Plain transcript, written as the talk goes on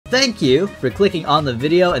Thank you for clicking on the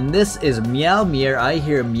video, and this is Meowmere. I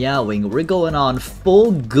hear meowing. We're going on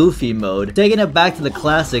full Goofy mode. Taking it back to the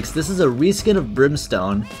classics, this is a reskin of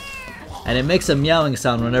Brimstone, and it makes a meowing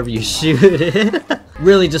sound whenever you shoot it.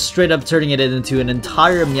 Really just straight up turning it into an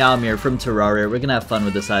entire Meowmere from Terraria. We're gonna have fun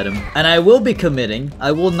with this item. And I will be committing.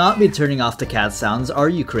 I will not be turning off the cat sounds. Are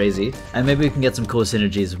you crazy? And maybe we can get some cool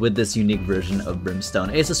synergies with this unique version of Brimstone.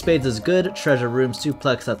 Ace of Spades is good. Treasure Room,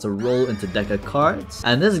 Suplex, that's a roll into deck of cards.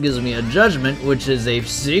 And this gives me a Judgment, which is a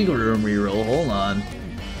Secret Room reroll. Hold on.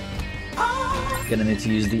 Gonna need to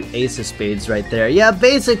use the Ace of Spades right there. Yeah,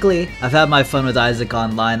 basically, I've had my fun with Isaac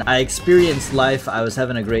online. I experienced life, I was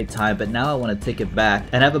having a great time, but now I want to take it back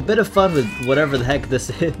and have a bit of fun with whatever the heck this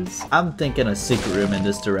is. I'm thinking a secret room in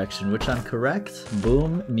this direction, which I'm correct.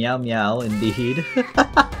 Boom, meow meow, indeed.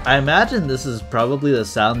 I imagine this is probably the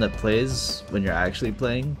sound that plays when you're actually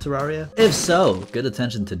playing Terraria. If so, good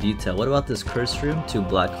attention to detail. What about this curse room? 2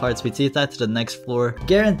 black hearts. We take that to the next floor.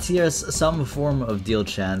 Guarantee us some form of deal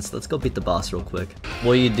chance. Let's go beat the boss real quick.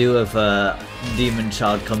 What do you do if a demon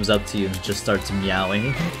child comes up to you and just starts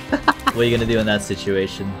meowing? What are you gonna do in that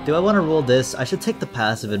situation? Do I want to roll this? I should take the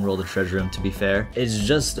passive and roll the treasure room, to be fair. It's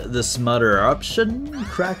just the smutter option.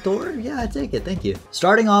 Cracked ore? Yeah, I take it, thank you.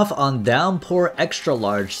 Starting off on Downpour Extra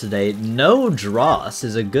Large today. No dross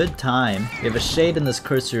is a good time. We have a Shade in this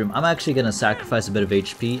curse room. I'm actually gonna sacrifice a bit of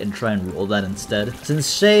HP and try and roll that instead.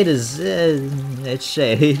 Since Shade is, it's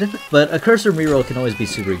Shade. But a curse room reroll can always be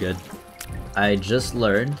super good. I just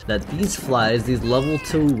learned that these flies, these level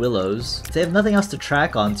 2 willows, they have nothing else to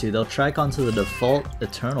track onto. They'll track onto the default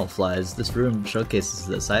eternal flies. This room showcases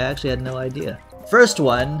this. I actually had no idea. First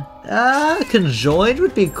one, conjoined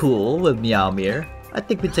would be cool with Meowmere. I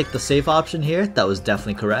think we take the safe option here. That was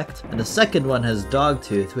definitely correct. And the second one has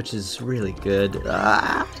Dogtooth, which is really good.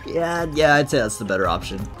 Yeah, I'd say that's the better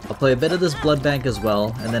option. I'll play a bit of this blood bank as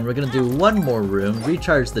well, and then we're gonna do one more room,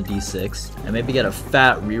 recharge the D6, and maybe get a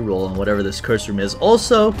fat reroll on whatever this curse room is.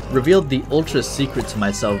 Also, revealed the ultra secret to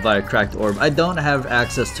myself via cracked orb. I don't have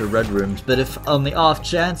access to red rooms, but if on the off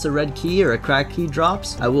chance a red key or a cracked key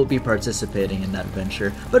drops, I will be participating in that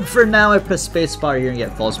venture. But for now, I press spacebar here and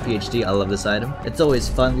get false PhD. I love this item. It's always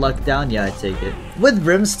fun. Luck down, yeah, I take it. With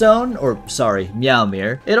Brimstone, or sorry,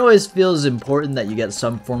 Meowmere, it always feels important that you get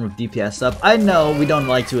some form of DPS up. I know we don't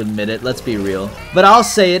like to admit it, let's be real. But I'll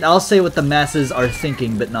say it, I'll say what the masses are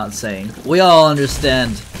thinking but not saying. We all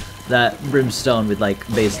understand that Brimstone with like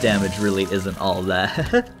base damage really isn't all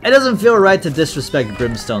that. It doesn't feel right to disrespect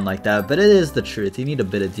Brimstone like that, but it is the truth. You need a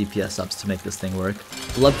bit of DPS ups to make this thing work.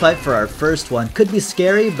 Blood fight for our first one. Could be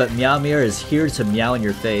scary, but Meowmere is here to meow in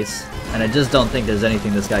your face, and I just don't think there's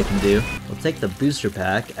anything this guy can do. We'll take the booster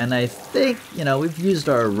pack, and I think, you know, we've used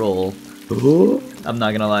our roll. I'm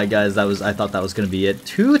not gonna lie, guys, I thought that was gonna be it.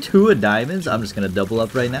 2 of diamonds. I'm just gonna double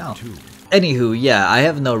up right now. Anywho, yeah, I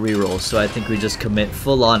have no rerolls, so I think we just commit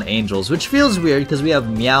full-on angels, which feels weird because we have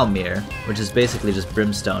Meowmere, which is basically just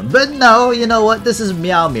Brimstone. But no, you know what? This is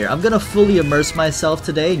Meowmere. I'm gonna fully immerse myself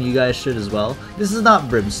today, and you guys should as well. This is not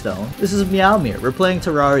Brimstone. This is Meowmere. We're playing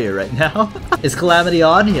Terraria right now. Is Calamity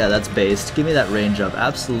on? Yeah, that's based. Give me that range up.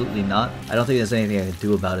 Absolutely not. I don't think there's anything I can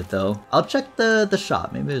do about it, though. I'll check the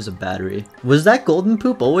shop. Maybe there's a battery. Was that golden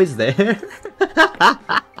poop always there?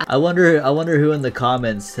 I wonder who in the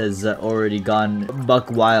comments has already gone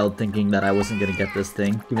buck wild thinking that I wasn't gonna get this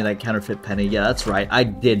thing. Give me that counterfeit penny. Yeah, that's right. I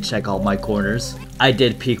did check all my corners. I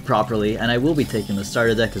did peek properly, and I will be taking the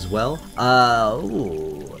starter deck as well.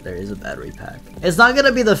 Ooh, there is a battery pack. It's not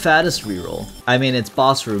gonna be the fattest reroll. I mean, it's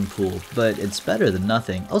boss room pool, but it's better than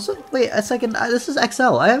nothing. Also, wait a second. This is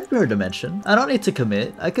XL. I have Mirror Dimension. I don't need to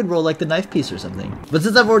commit. I could roll like the knife piece or something. But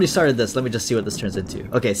since I've already started this, let me just see what this turns into.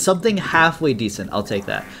 Okay, something halfway decent. I'll take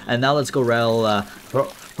that. And now let's go Rowley.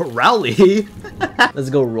 Let's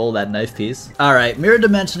go roll that knife piece. Alright, Mirror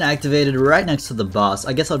Dimension activated right next to the boss.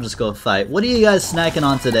 I guess I'll just go fight. What are you guys snacking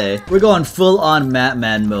on today? We're going full on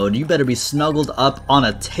Matman mode. You better be snuggled up on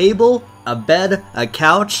a table, a bed, a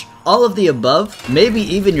couch, all of the above. Maybe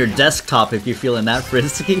even your desktop if you're feeling that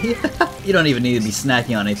frisky. You don't even need to be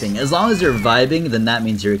snacking on anything. As long as you're vibing, then that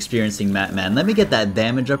means you're experiencing Matman. Let me get that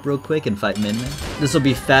damage up real quick and fight Min Min. This will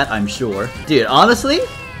be fat, I'm sure. Dude, honestly,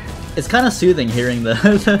 it's kind of soothing hearing the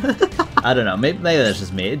I don't know, maybe that's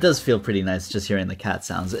just me. It does feel pretty nice just hearing the cat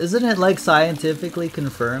sounds. Isn't it like scientifically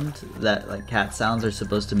confirmed that like cat sounds are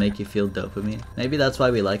supposed to make you feel dopamine? Maybe that's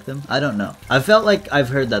why we like them? I don't know. I felt like I've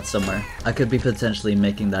heard that somewhere. I could be potentially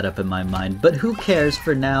making that up in my mind, but who cares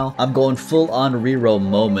for now? I'm going full on reroll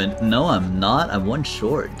moment. No, I'm not. I'm one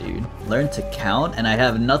short, dude. Learn to count and I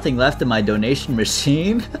have nothing left in my donation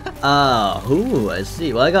machine? Ooh, I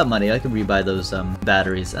see. Well, I got money. I can rebuy those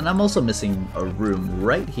batteries. And I'm also missing a room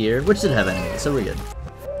right here, which didn't have anything, so we're good.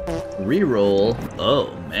 Reroll.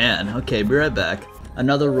 Oh, man. Okay, be right back.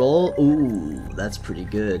 Another roll. Ooh, that's pretty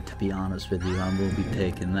good, to be honest with you. I will be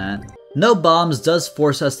taking that. No bombs does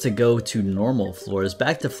force us to go to normal floors,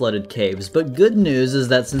 back to flooded caves, but good news is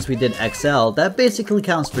that since we did XL, that basically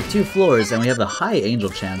counts for 2 floors and we have a high angel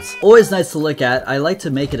chance. Always nice to look at. I like to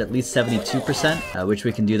make it at least 72%, which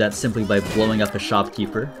we can do that simply by blowing up a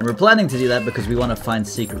shopkeeper. And we're planning to do that because we want to find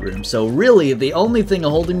secret rooms. So really, the only thing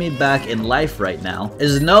holding me back in life right now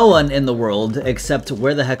is no one in the world except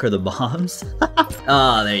where the heck are the bombs?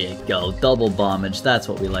 Ah, there you go. Double bombage. That's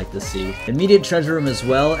what we like to see. Immediate treasure room as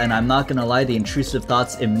well, and I'm not gonna lie, the intrusive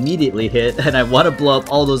thoughts immediately hit, and I want to blow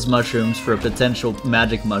up all those mushrooms for a potential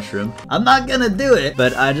magic mushroom. I'm not gonna do it,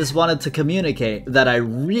 but I just wanted to communicate that I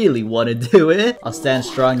really want to do it. I'll stand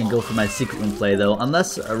strong and go for my secret room play though,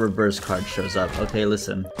 unless a reverse card shows up. Okay,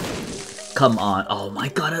 listen. Come on. Oh my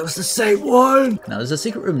god, it was the same one! Now there's a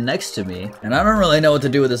secret room next to me, and I don't really know what to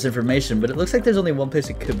do with this information, but it looks like there's only one place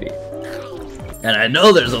it could be. And I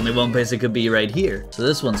know there's only one place it could be right here. So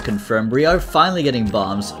this one's confirmed. We are finally getting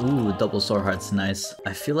bombs. Ooh, double sore heart's nice.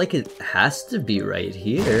 I feel like it has to be right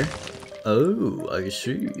here. Oh, I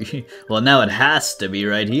see. Well, now it has to be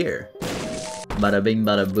right here. Bada bing,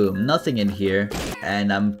 bada boom. Nothing in here.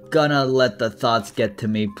 And I'm gonna let the thoughts get to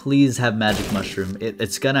me. Please have magic mushroom.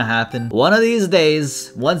 It's gonna happen. One of these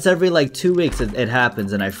days, once every like 2 weeks, it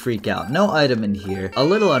happens and I freak out. No item in here. A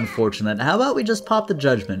little unfortunate. How about we just pop the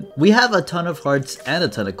judgment? We have a ton of hearts and a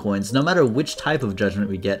ton of coins. No matter which type of judgment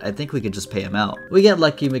we get, I think we could just pay him out. We get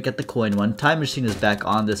lucky, we get the coin one. Time machine is back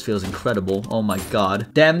on. This feels incredible. Oh my god.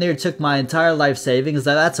 Damn near took my entire life savings.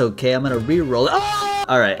 That's okay. I'm gonna re-roll it. Oh!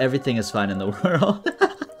 Alright, everything is fine in the world.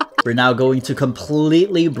 We're now going to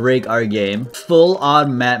completely break our game. Full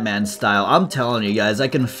on Madman style. I'm telling you guys, I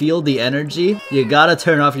can feel the energy. You gotta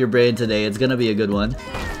turn off your brain today. It's gonna be a good one.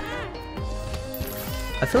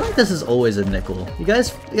 I feel like this is always a nickel. You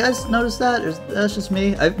guys notice that? Or that's just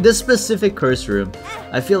me? This specific curse room,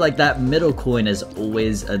 I feel like that middle coin is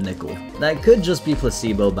always a nickel. That could just be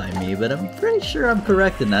placebo by me, but I'm pretty sure I'm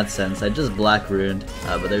correct in that sense. I just black ruined,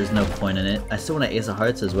 but there's no coin in it. I still want an ace of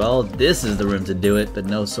hearts as well. This is the room to do it, but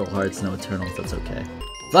no soul hearts, no eternals, that's okay.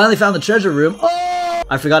 Finally found the treasure room. Oh!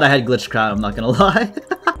 I forgot I had glitched crown, I'm not gonna lie.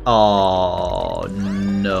 Oh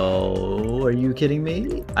no, are you kidding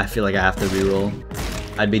me? I feel like I have to reroll.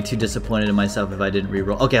 I'd be too disappointed in myself if I didn't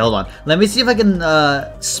reroll. Okay, hold on. Let me see if I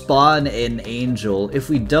can spawn an angel. If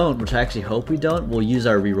we don't, which I actually hope we don't, we'll use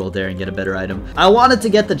our reroll there and get a better item. I wanted to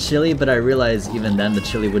get the chili, but I realized even then the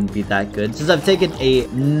chili wouldn't be that good. Since I've taken a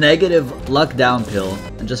negative luck down pill,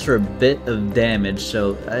 and just for a bit of damage,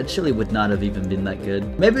 so chili would not have even been that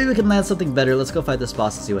good. Maybe we can land something better. Let's go fight this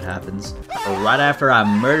boss and see what happens. Right after I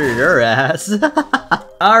murdered her ass.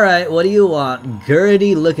 Alright, what do you want?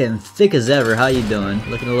 Garry looking thick as ever. How you doing?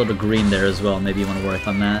 Looking a little green there as well. Maybe you want to work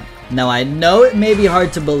on that. Now, I know it may be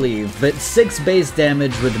hard to believe, but 6 base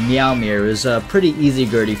damage with Meowmere is a pretty easy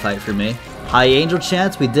Garry fight for me. High angel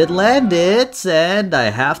chance, we did land it, and I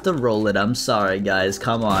have to roll it. I'm sorry, guys.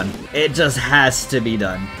 Come on. It just has to be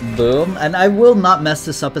done. Boom. And I will not mess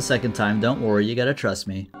this up a second time. Don't worry. You gotta trust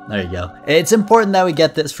me. There you go. It's important that we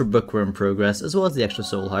get this for bookworm progress, as well as the extra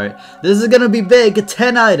soul heart. This is gonna be big.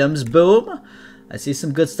 10 items. Boom. I see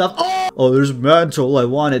some good stuff. Oh, there's Mantle. I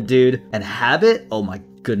want it, dude. And Habit? Oh my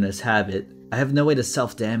goodness, Habit. I have no way to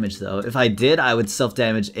self-damage, though. If I did, I would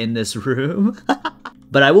self-damage in this room.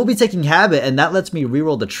 But I will be taking Habit, and that lets me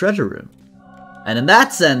reroll the treasure room. And in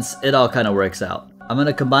that sense, it all kind of works out. I'm going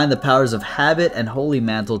to combine the powers of Habit and Holy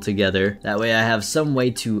Mantle together. That way I have some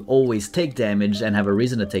way to always take damage and have a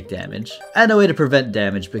reason to take damage. And a way to prevent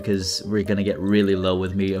damage because we're going to get really low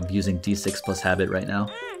with me abusing D6 plus Habit right now.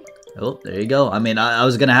 Oh, there you go. I mean, I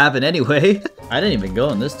was gonna have it anyway. I didn't even go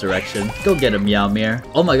in this direction. Go get him, Meowmere.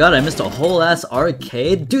 Oh my god, I missed a whole ass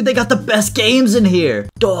arcade. Dude, they got the best games in here.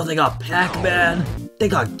 Oh, they got Pac-Man. They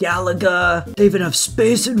got Galaga. They even have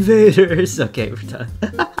Space Invaders. Okay, we're done.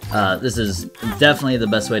 This is definitely the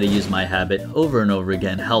best way to use my habit over and over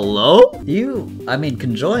again. Hello? I mean,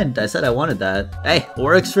 conjoined. I said I wanted that. Hey,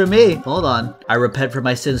 works for me. Hold on. I repent for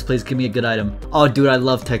my sins. Please give me a good item. Oh, dude, I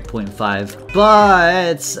love Tech Point 5.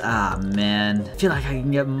 But, man. I feel like I can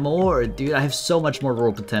get more, dude. I have so much more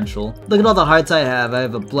roll potential. Look at all the hearts I have. I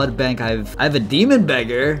have a blood bank. I have a demon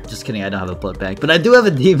beggar. Just kidding, I don't have a blood bank. But I do have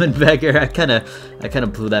a demon beggar. I kind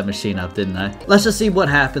of blew that machine up, didn't I? Let's just see what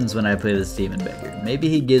happens when I play this demon beggar. Maybe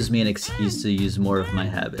he gives me an excuse to use more of my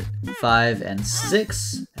habit. 5 and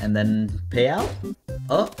 6, and then pay out?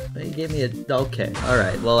 Oh, he gave me a... Okay,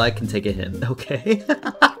 alright, well, I can take a hint. Okay.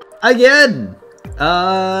 Again!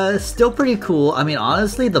 Still pretty cool. I mean,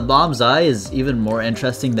 honestly, the Mom's Eye is even more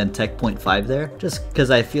interesting than Tech Point 5 there. Just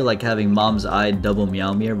because I feel like having Mom's Eye double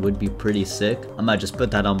Meowmere would be pretty sick. I might just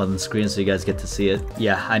put that on the screen so you guys get to see it.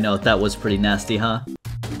 Yeah, I know, that was pretty nasty, huh?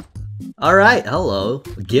 Alright, hello.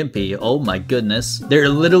 Gimpy, oh my goodness. They're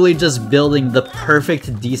literally just building the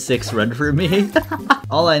perfect D6 run for me.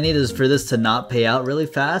 All I need is for this to not pay out really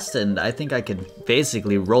fast, and I think I can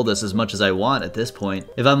basically roll this as much as I want at this point.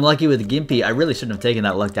 If I'm lucky with Gimpy, I really shouldn't have taken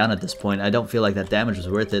that luck down at this point. I don't feel like that damage was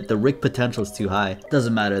worth it. The Rick potential is too high.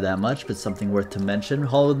 Doesn't matter that much, but something worth to mention.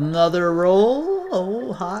 Hold another roll.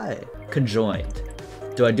 Oh, hi. Conjoined.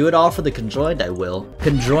 Do I do it all for the conjoined? I will.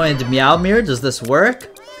 Conjoined Meowmere, does this work?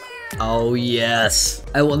 Oh yes!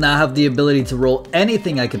 I will now have the ability to roll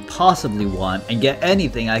anything I could possibly want and get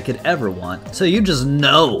anything I could ever want. So you just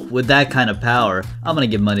know, with that kind of power, I'm gonna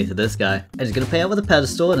give money to this guy. And he's gonna pay out with a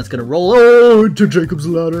pedestal and it's gonna roll to Jacob's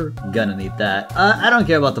ladder. Gonna need that. I don't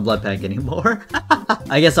care about the blood pack anymore.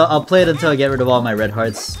 I guess I'll play it until I get rid of all my red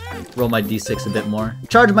hearts. Roll my d6 a bit more.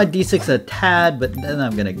 Charge my d6 a tad, but then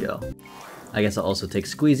I'm gonna go. I guess I'll also take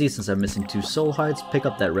Squeezy since I'm missing 2 soul hearts, pick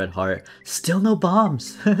up that red heart. Still no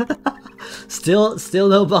bombs. Still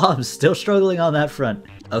no bombs. Still struggling on that front.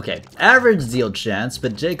 Okay, average deal chance,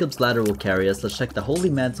 but Jacob's ladder will carry us. Let's check the Holy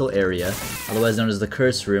Mantle area, otherwise known as the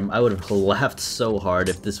Curse Room. I would have laughed so hard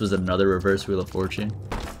if this was another reverse Wheel of Fortune.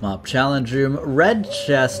 Mob Challenge Room. Red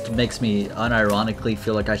chest makes me unironically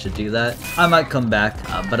feel like I should do that. I might come back,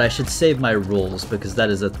 but I should save my rolls because that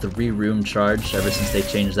is a 3-room charge ever since they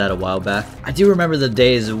changed that a while back. I do remember the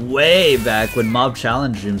days way back when Mob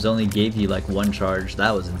Challenge Rooms only gave you like 1 charge.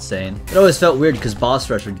 That was insane. It always felt weird because Boss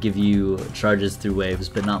Rush would give you charges through waves,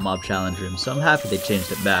 but not Mob Challenge Rooms, so I'm happy they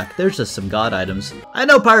changed it back. There's just some god items. I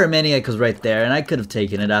know Pyromaniac was right there, and I could have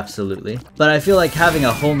taken it, absolutely. But I feel like having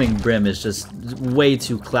a homing Brim is just way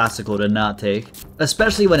too classical to not take.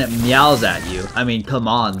 Especially when it meows at you. I mean, come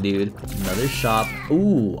on, dude. Another shop.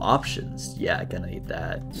 Ooh, options. Yeah, gonna need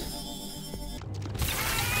that.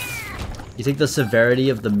 You think the severity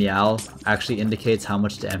of the meow actually indicates how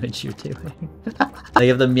much damage you're doing? Like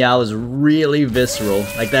if the meow is really visceral,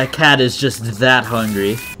 like that cat is just that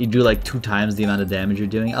hungry, you do like 2 times the amount of damage you're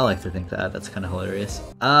doing. I like to think that. That's kind of hilarious.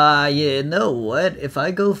 You know what? If I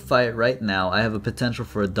go fight right now, I have a potential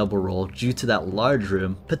for a double roll due to that large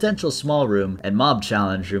room, potential small room, and mob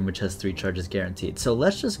challenge room, which has 3 charges guaranteed. So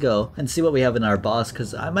let's just go and see what we have in our boss,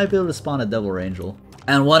 because I might be able to spawn a double Rangel.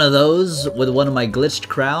 And one of those, with one of my glitched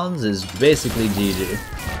crowns, is basically GG.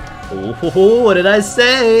 Oh, what did I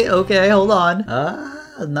say? Okay, hold on.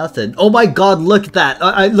 Nothing. Oh my god, look at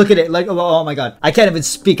that. Look at it. Like, oh my god. I can't even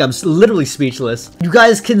speak. I'm literally speechless. You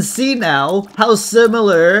guys can see now how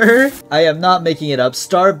similar, I am not making it up,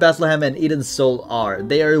 Star Bethlehem and Eden's Soul are.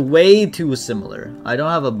 They are way too similar. I don't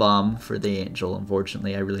have a bomb for the angel,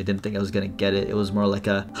 unfortunately. I really didn't think I was gonna get it. It was more like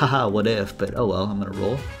a, haha, what if? But oh well, I'm gonna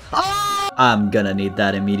roll. I'm gonna need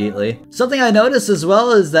that immediately. Something I noticed as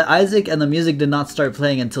well is that Isaac and the music did not start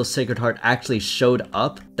playing until Sacred Heart actually showed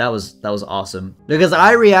up. That was awesome. Because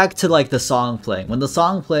I react to like the song playing. When the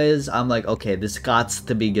song plays, I'm like, okay, this gots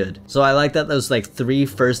to be good. So I like that those like 3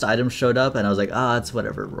 first items showed up and I was like, it's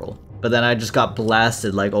whatever, roll. But then I just got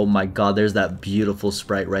blasted like, oh my god, there's that beautiful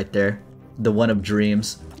sprite right there. The one of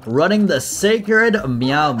dreams. Running the Sacred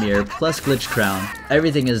Meowmere plus Glitch Crown.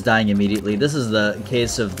 Everything is dying immediately. This is the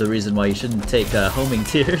case of the reason why you shouldn't take homing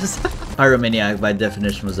tears. Pyromaniac by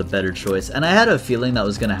definition was a better choice, and I had a feeling that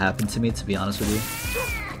was gonna happen to me, to be honest with you.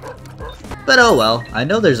 But oh well, I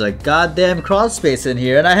know there's a goddamn cross space in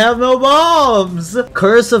here and I have no bombs!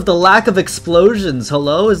 Curse of the lack of explosions.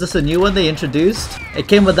 Hello? Is this a new one they introduced? It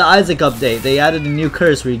came with the Isaac update. They added a new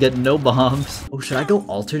curse where you get no bombs. Oh, should I go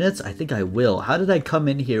alternates? I think I will. How did I come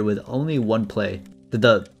in here with only 1 play?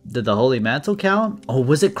 Did the Holy Mantle count? Oh,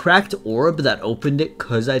 was it Cracked Orb that opened it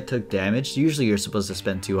because I took damage? Usually you're supposed to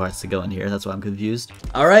spend 2 hearts to go in here. That's why I'm confused.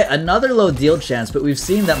 Alright, another low deal chance, but we've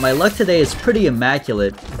seen that my luck today is pretty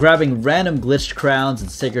immaculate. Grabbing random glitched crowns and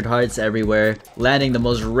sacred hearts everywhere. Landing the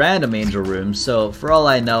most random angel rooms. So for all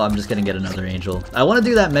I know, I'm just gonna get another angel. I want to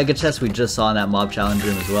do that mega chest we just saw in that mob challenge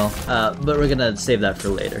room as well. But we're gonna save that for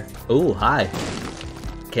later. Oh, hi.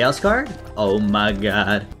 Chaos card? Oh my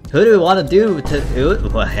god. Who do we want to do to...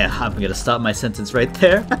 Well, I'm gonna stop my sentence right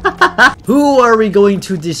there. Who are we going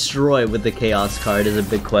to destroy with the Chaos card is a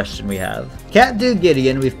big question we have. Can't do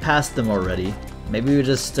Gideon, we've passed them already. Maybe we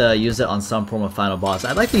just use it on some form of final boss.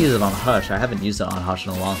 I'd like to use it on Hush. I haven't used it on Hush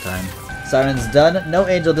in a long time. Siren's done. No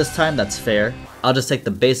Angel this time, that's fair. I'll just take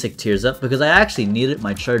the basic tears up because I actually need it.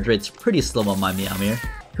 My charge rate's pretty slow on my Meowmere,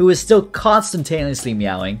 who is still constantaneously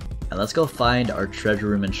meowing. And let's go find our treasure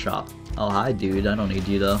room and shop. Oh, hi, dude. I don't need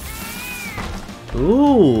you, though.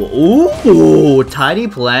 Ooh, Tiny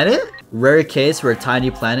Planet? Rare case where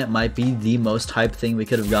Tiny Planet might be the most hype thing we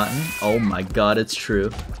could have gotten. Oh my god, it's true.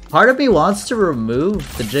 Part of me wants to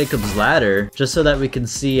remove the Jacob's Ladder just so that we can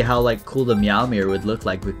see how like cool the Meowmere would look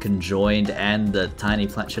like with Conjoined and the Tiny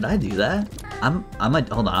Planet. Should I do that? Hold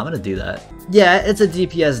on, I'm gonna do that. Yeah, it's a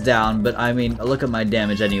DPS down, but I mean, look at my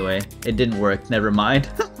damage anyway. It didn't work, never mind.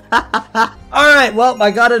 Alright, well,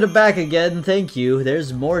 I got it back again, thank you.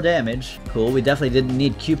 There's more damage. Cool, we definitely didn't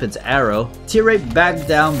need Cupid's arrow. Tier rate back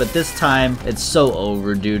down, but this time, it's so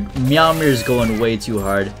over, dude. Meowmere's going way too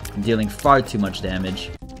hard, dealing far too much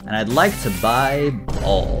damage. And I'd like to buy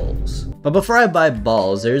balls. But before I buy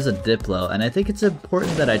balls, there's a Diplo, and I think it's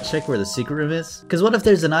important that I check where the secret room is. Because what if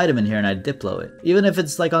there's an item in here and I Diplo it? Even if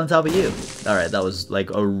it's like on top of you. Alright, that was like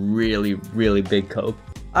a really, really big cope.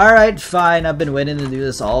 Alright, fine, I've been waiting to do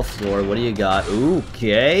this all floor. What do you got?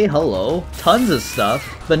 Okay, hello. Tons of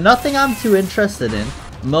stuff, but nothing I'm too interested in.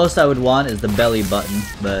 Most I would want is the belly button,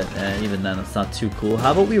 but even then it's not too cool.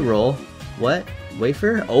 How about we roll? What?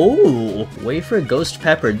 Wafer? Oh, wafer, ghost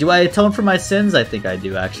pepper. Do I atone for my sins? I think I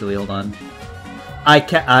do, actually. Hold on.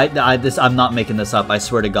 I'm not making this up. I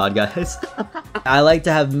swear to God, guys. I like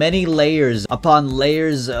to have many layers upon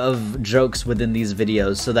layers of jokes within these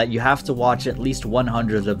videos so that you have to watch at least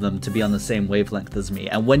 100 of them to be on the same wavelength as me.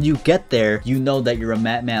 And when you get there, you know that you're a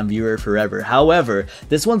Matman viewer forever. However,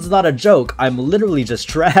 this one's not a joke. I'm literally just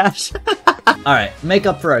trash. Alright, make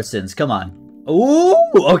up for our sins. Come on. Ooh,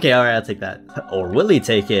 okay, alright, I'll take that. Or will he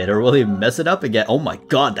take it? Or will he mess it up again? Oh my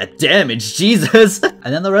god, that damage, Jesus!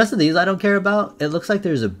 And then the rest of these I don't care about. It looks like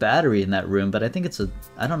there's a battery in that room, but I think it's a...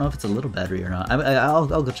 I don't know if it's a little battery or not. I'll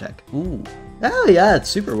go check. Ooh. Oh yeah, it's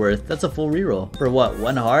super worth. That's a full reroll. For what,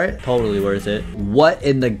 1 heart? Totally worth it. What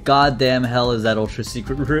in the goddamn hell is that ultra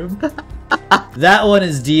secret room? That one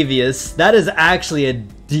is devious. That is actually a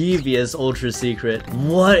devious ultra secret.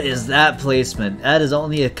 What is that placement? That is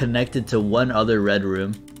only connected to one other red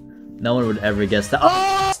room. No one would ever guess that.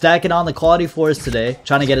 Oh! Stacking on the quality fours today.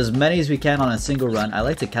 Trying to get as many as we can on a single run. I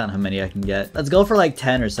like to count how many I can get. Let's go for like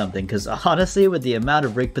 10 or something, because honestly, with the amount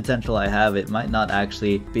of rig potential I have, it might not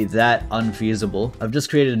actually be that unfeasible. I've just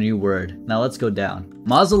created a new word. Now let's go down.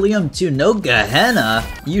 Mausoleum 2, no Gehenna.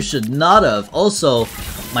 You should not have. Also,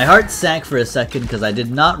 my heart sank for a second because I did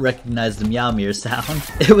not recognize the Meowmere sound.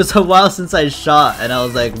 It was a while since I shot, and I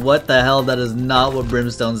was like, what the hell? That is not what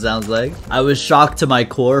Brimstone sounds like. I was shocked to my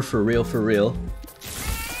core, for real, for real.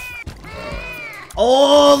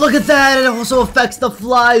 Oh, look at that! It also affects the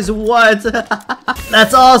flies, what?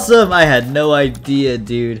 That's awesome! I had no idea,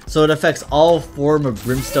 dude. So it affects all form of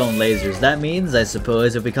Brimstone lasers. That means, I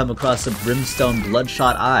suppose, if we come across a Brimstone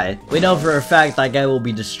Bloodshot Eye, we know for a fact that guy will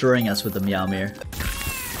be destroying us with the Meowmere.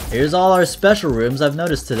 Here's all our special rooms. I've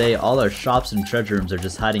noticed today all our shops and treasure rooms are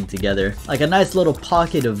just hiding together. Like a nice little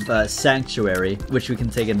pocket of sanctuary, which we can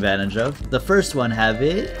take advantage of. The first one have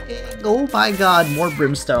it. Oh my god, more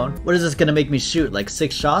Brimstone. What is this gonna make me shoot? Like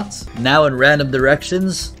 6 shots? Now in random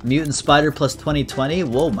directions. Mutant Spider plus 2020.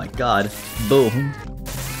 Whoa my god. Boom.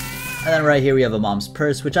 And then right here we have a mom's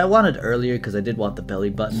purse, which I wanted earlier because I did want the belly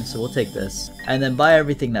button, so we'll take this. And then buy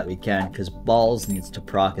everything that we can, because balls needs to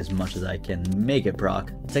proc as much as I can make it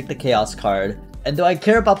proc. Take the chaos card. And do I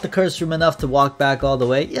care about the curse room enough to walk back all the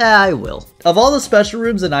way? Yeah, I will. Of all the special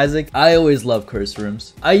rooms in Isaac, I always love curse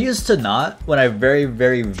rooms. I used to not when I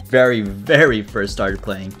very first started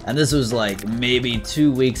playing. And this was like maybe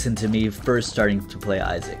 2 weeks into me first starting to play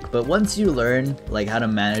Isaac. But once you learn like how to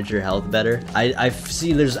manage your health better, I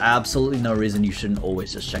see there's absolutely no reason you shouldn't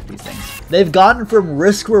always just check these things. They've gotten from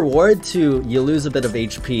risk reward to you lose a bit of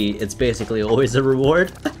HP. It's basically always a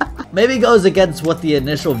reward. Maybe it goes against what the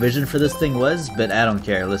initial vision for this thing was, but I don't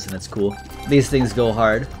care. Listen, it's cool. These things go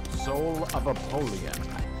hard. Soul of Apollyon.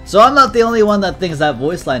 So I'm not the only one that thinks that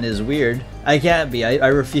voice line is weird. I can't be, I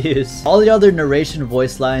refuse. All the other narration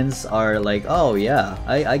voice lines are like, oh yeah,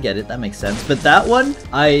 I get it, that makes sense. But that one,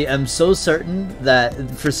 I am so certain that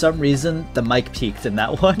for some reason, the mic peaked in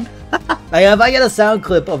that one. Like if I get a sound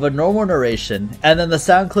clip of a normal narration, and then the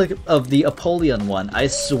sound clip of the Apollyon one, I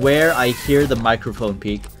swear I hear the microphone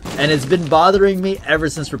peak. And it's been bothering me ever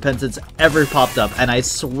since Repentance ever popped up, and I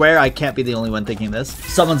swear I can't be the only one thinking this.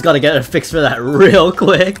 Someone's gotta get a fix for that real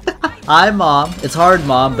quick. Hi Mom. It's hard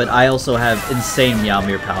Mom, but I also have insane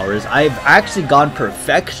Meowmere powers. I've actually gone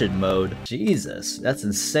perfection mode. Jesus, that's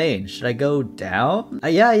insane. Should I go down?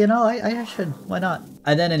 Yeah, you know, I should. Why not?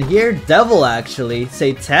 And then in here, Devil actually,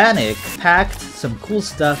 Satanic, packed, some cool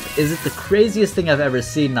stuff. Is it the craziest thing I've ever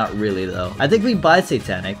seen? Not really though. I think we buy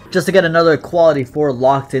Satanic just to get another quality 4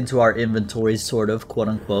 locked into our inventory, sort of, quote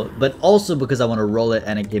unquote, but also because I want to roll it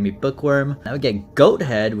and it gave me Bookworm. Now we get Goat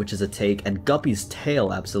Head, which is a take, and Guppy's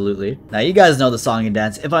Tail, absolutely. Now you guys know the song and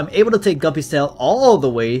dance. If I'm able to take Guppy's Tail all the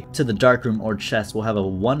way to the dark room or chest, we'll have a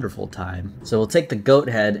wonderful time. So we'll take the Goat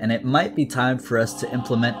Head, and it might be time for us to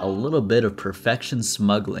implement a little bit of perfection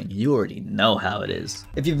smuggling. You already know how it is.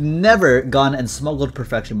 If you've never gone and smuggled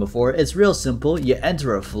perfection before, it's real simple. You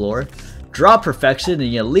enter a floor, draw perfection,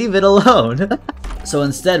 and you leave it alone. So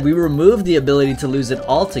instead, we remove the ability to lose it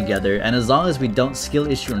altogether, and as long as we don't skill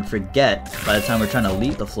issue and forget by the time we're trying to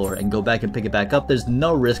leave the floor and go back and pick it back up, there's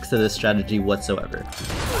no risk to this strategy whatsoever.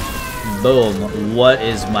 Boom. What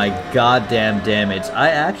is my goddamn damage? I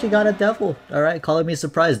actually got a devil. Alright, calling me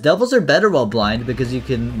surprised. Devils are better while blind because you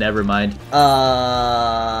can... Never mind.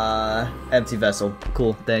 Empty vessel.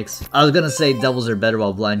 Cool, thanks. I was gonna say devils are better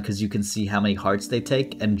while blind because you can see how many hearts they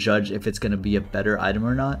take and judge if it's gonna be a better item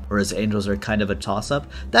or not. Whereas angels are kind of a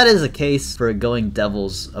toss-up. That is a case for going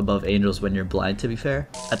devils above angels when you're blind, to be fair.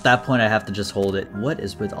 At that point, I have to just hold it. What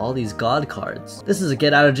is with all these god cards? This is a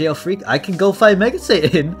get out of jail free. I can go fight Mega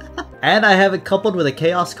Satan. And I have it coupled with a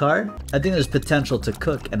Chaos card. I think there's potential to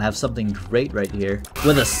cook and have something great right here.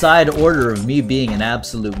 With a side order of me being an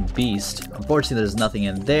absolute beast. Unfortunately, there's nothing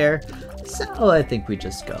in there. So I think we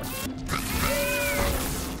just go.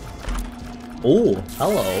 Oh,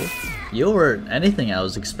 hello. You weren't anything I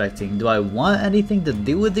was expecting. Do I want anything to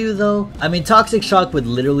do with you though? I mean, Toxic Shock would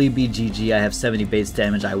literally be GG. I have 70 base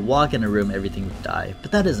damage. I walk in a room, everything would die.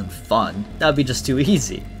 But that isn't fun. That would be just too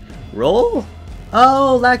easy. Roll?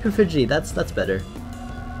 Oh, Lacrophagy, that's better.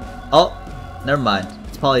 Oh, never mind.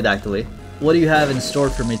 It's Polydactyly. What do you have in store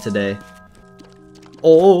for me today?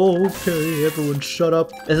 Okay, everyone shut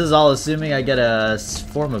up. This is all assuming I get a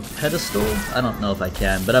form of pedestal? I don't know if I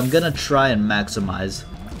can, but I'm gonna try and maximize.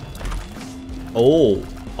 Oh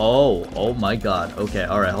my god. Okay,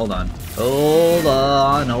 alright, hold on.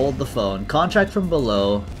 Hold the phone. Contract from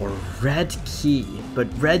below, or red key. But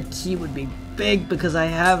red key would be big because I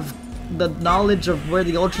have the knowledge of where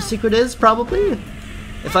the ultra secret is, probably.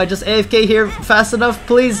 If I just AFK here fast enough,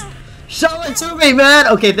 please show it to me, man.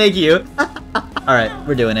 Okay, thank you. All right,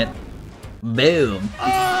 we're doing it. Boom.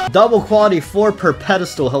 Double quality 4 per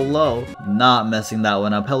pedestal. Hello. Not messing that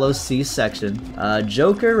one up. Hello, C-section.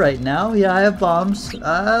 Joker right now. Yeah, I have bombs.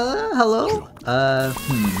 Hello.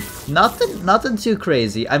 Nothing too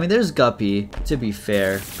crazy. I mean, there's Guppy, to be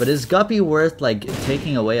fair, but is Guppy worth like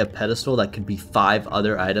taking away a pedestal that could be 5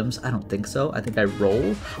 other items? I don't think so. I think I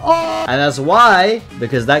roll. Oh! And that's why,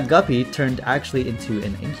 because that Guppy turned actually into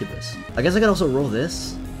an incubus. I guess I could also roll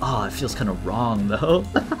this. Oh, it feels kind of wrong though.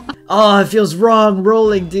 Oh, it feels wrong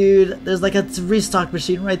rolling, dude. There's like a restock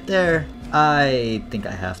machine right there. I think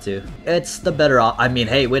I have to. It's the better off. I mean,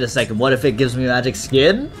 hey, wait a second. What if it gives me magic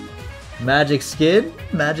skin? Magic skin?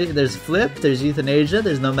 Magic, there's flip, there's euthanasia,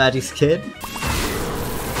 there's no magic skin.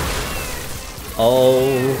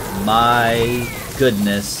 Oh my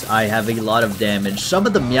goodness, I have a lot of damage. Some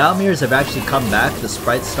of the Meowmeres have actually come back, the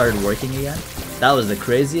sprites started working again. That was the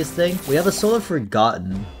craziest thing. We have a Soul of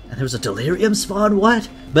Forgotten, and there was a Delirium spawn, what?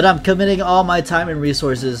 But I'm committing all my time and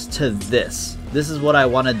resources to this. This is what I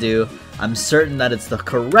want to do. I'm certain that it's the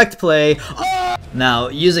correct play. Oh! Now,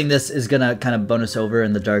 using this is gonna kind of bonus over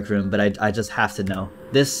in the dark room, but I just have to know.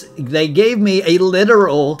 They gave me a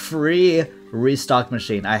literal free restock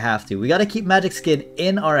machine. I have to. We gotta keep magic skin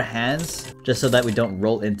in our hands, just so that we don't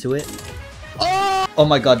roll into it. Oh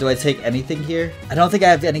my god, do I take anything here? I don't think I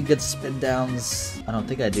have any good spin downs. I don't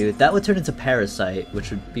think I do. That would turn into Parasite,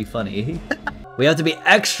 which would be funny. We have to be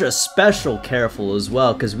extra special careful as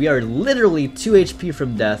well, because we are literally 2 HP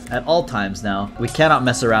from death at all times now. We cannot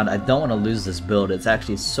mess around. I don't want to lose this build. It's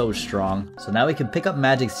actually so strong. So now we can pick up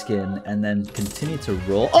magic skin and then continue to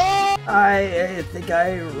roll. Oh! I think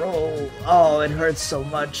I roll. Oh, it hurts so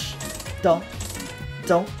much. Don't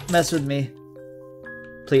don't mess with me.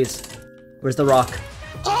 Please. Where's the rock?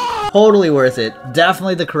 Totally worth it.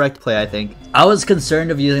 Definitely the correct play, I think. I was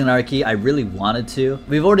concerned of using an R-key. I really wanted to.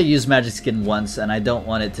 We've already used Magic Skin once, and I don't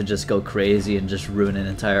want it to just go crazy and just ruin an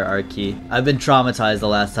entire R-key. I've been traumatized the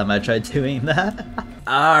last time I tried doing that.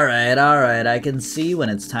 Alright, alright. I can see when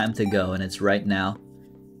it's time to go, and it's right now.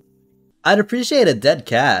 I'd appreciate a dead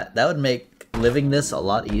cat. That would make living this a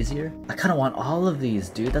lot easier. I kind of want all of these,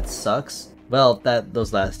 dude. That sucks. Well,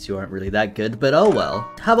 those last two aren't really that good, but oh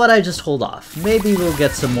well. How about I just hold off? Maybe we'll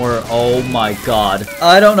get some more. Oh my god.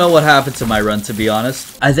 I don't know what happened to my run, to be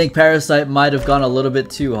honest. I think Parasite might have gone a little bit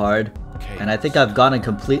too hard. And I think I've gone and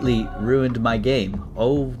completely ruined my game.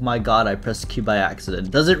 Oh my god, I pressed Q by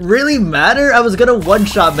accident. Does it really matter? I was gonna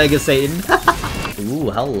one-shot Mega Satan.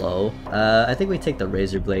 Ooh, hello. I think we take the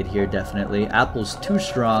Razor Blade here, definitely. Apple's too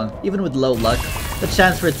strong. Even with low luck, the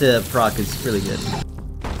chance for it to proc is really good.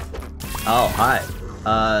 Oh, hi.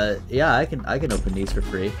 Yeah, I can open these for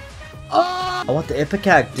free. Oh, I want the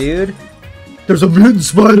Ipecac, dude. There's a mutant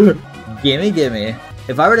spider. Gimme, gimme.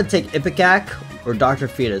 If I were to take Ipecac or Dr.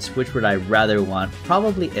 Fetus, which would I rather want?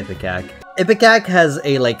 Probably Ipecac. Ipecac has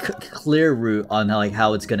a clear route on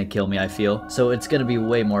how it's gonna kill me, I feel. So it's gonna be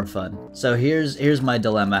way more fun. So here's my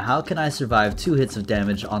dilemma. How can I survive 2 hits of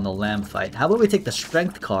damage on the Lamb fight? How about we take the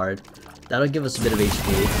Strength card? That'll give us a bit of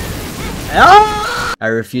HP. Ah! I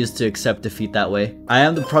refuse to accept defeat that way. I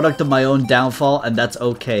am the product of my own downfall, and that's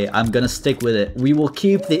okay. I'm gonna stick with it. We will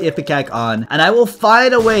keep the Ipecac on, and I will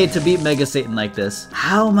find a way to beat Mega Satan like this.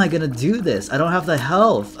 How am I gonna do this? I don't have the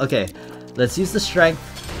health. Okay, let's use the strength.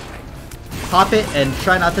 Pop it and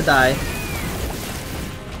try not to die.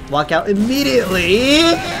 Walk out immediately.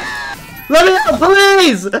 Let me out,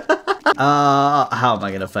 please! How am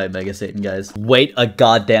I gonna fight Mega Satan, guys? Wait a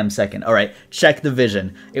goddamn second. Alright, check the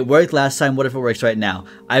vision. It worked last time, what if it works right now?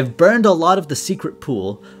 I've burned a lot of the secret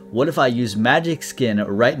pool. What if I use Magic Skin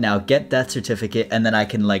right now, get that certificate, and then I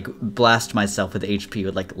can, blast myself with HP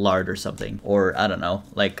with, lard or something. Or, I don't know,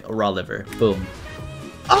 raw liver. Boom.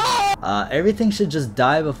 Everything should just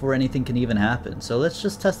die before anything can even happen. So let's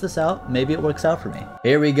just test this out. Maybe it works out for me.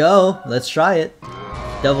 Here we go. Let's try it.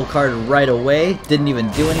 Devil card right away. Didn't even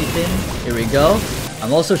do anything. Here we go.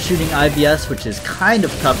 I'm also shooting IBS, which is kind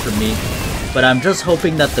of tough for me. But I'm just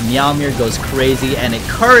hoping that the Meowmere goes crazy, and it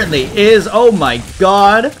currently is. Oh my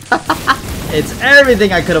god. It's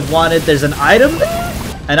everything I could have wanted. There's an item there?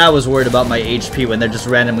 And I was worried about my HP when they're just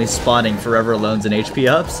randomly spawning Forever Alones and HP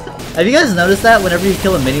ups. Have you guys noticed that whenever you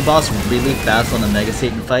kill a mini-boss really fast on the Mega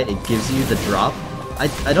Satan fight, it gives you the drop?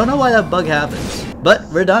 I don't know why that bug happens. But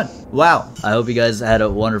we're done. Wow. I hope you guys had a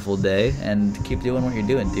wonderful day, and keep doing what you're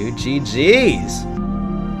doing, dude. GG's!